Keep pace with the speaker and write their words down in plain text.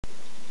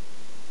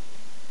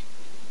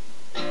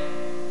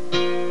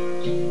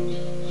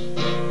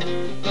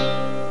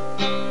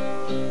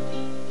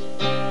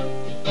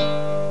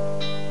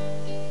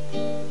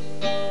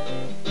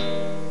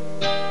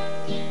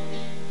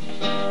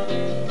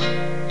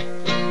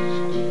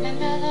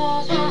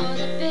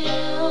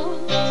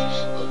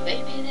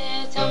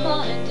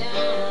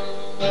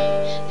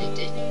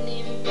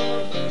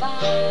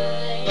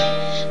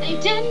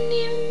Didn't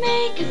even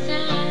make a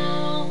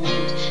sound.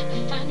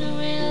 I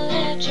finally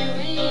let you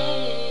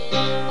in,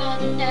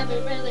 but never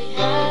really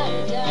had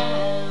a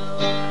doubt.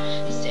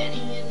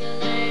 Standing in the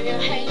light of your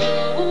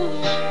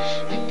halo,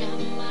 I got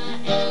my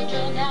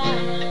angel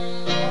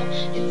now.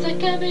 It's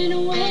like I've been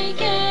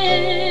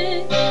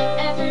awakened.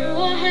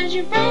 Everyone has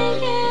you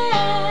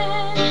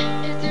breaking.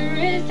 If there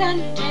is,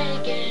 I'm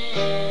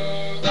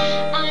taken.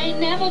 I ain't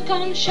never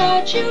gonna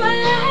shut you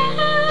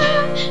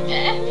out.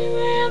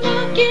 Everywhere I'm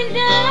looking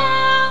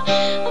now,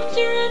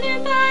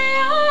 surrounded by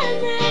your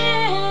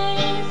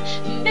embrace.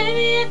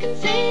 Baby, I can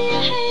see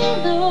your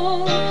halo.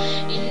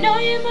 You know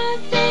you're my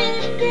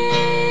saving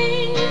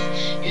grace.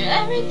 You're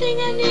everything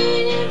I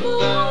need and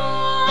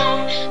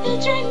more.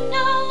 It's written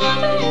all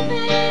over your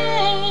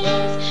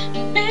face.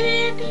 Baby,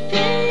 I can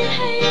feel your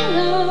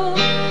halo. I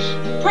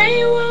pray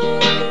you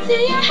won't. I can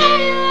see your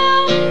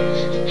halo.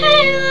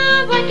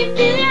 Halo, I can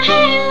feel your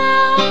halo.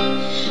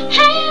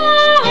 Halo,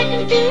 I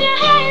can feel your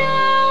halo.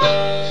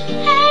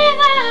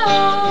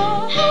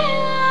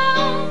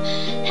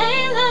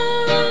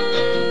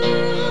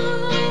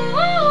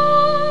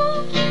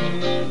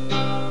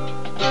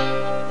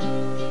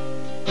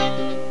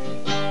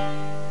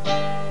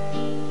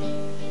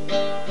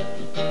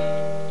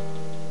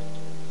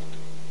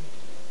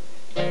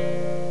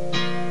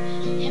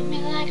 Hit me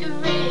like a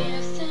ray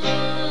of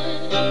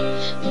sun,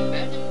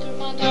 burning through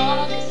my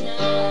darkest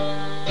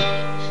night.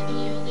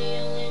 You're the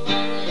only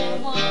one that I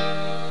want.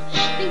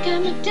 Think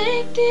I'm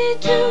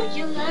addicted to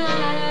your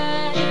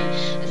light.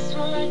 I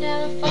swore I'd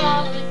never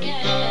fall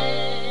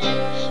again,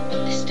 but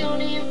this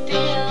don't even feel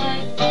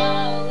like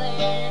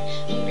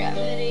falling.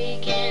 Gravity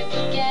can't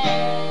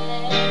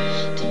forget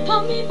to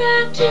pull me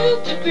back to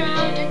the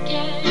ground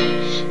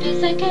again.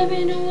 Feels like I've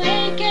been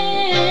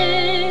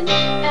awakened.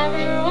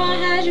 Everyone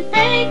has you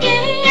breaking.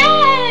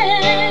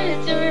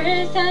 It's a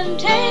risk I'm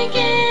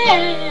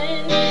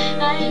taking.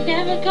 I ain't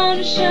never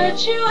gonna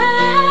shut you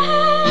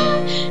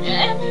out.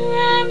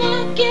 Everywhere I'm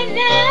looking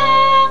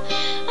now,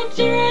 I'm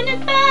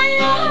surrounded by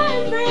your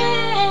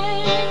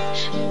embrace.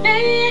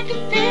 Baby, I can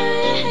feel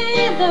your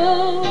halo.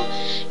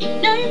 You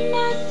know you're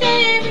my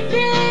saving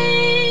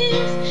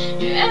grace.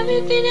 You're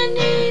everything I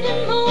need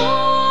and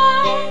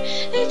more.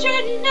 It's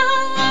written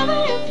all over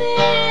your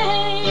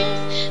face.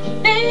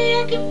 Baby,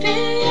 I can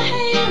feel your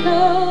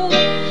halo.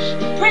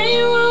 I pray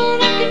you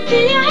won't. I can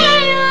feel your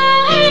halo.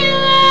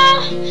 Halo,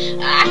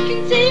 I can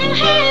see your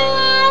halo.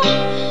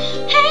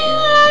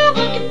 Halo,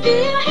 I can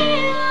feel your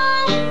halo.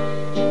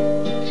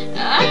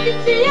 I can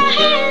see your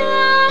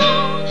halo.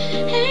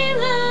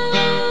 Halo.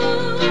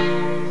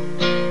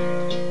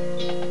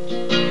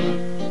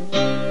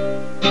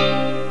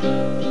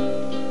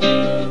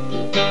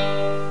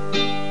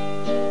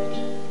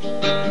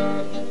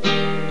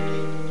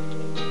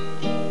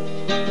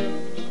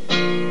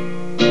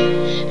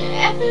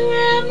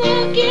 Everywhere I'm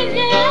looking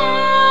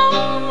now,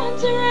 I'm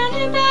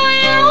surrounded by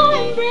your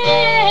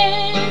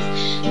embrace.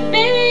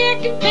 Baby, I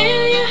can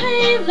feel your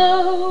halo.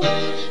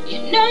 You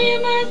know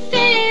you're my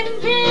saving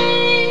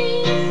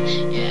grace.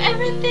 You're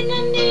everything I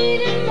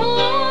need and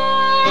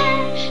more.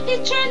 You're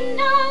written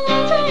all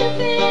over your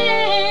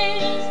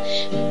face.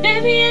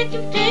 Baby, I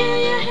can feel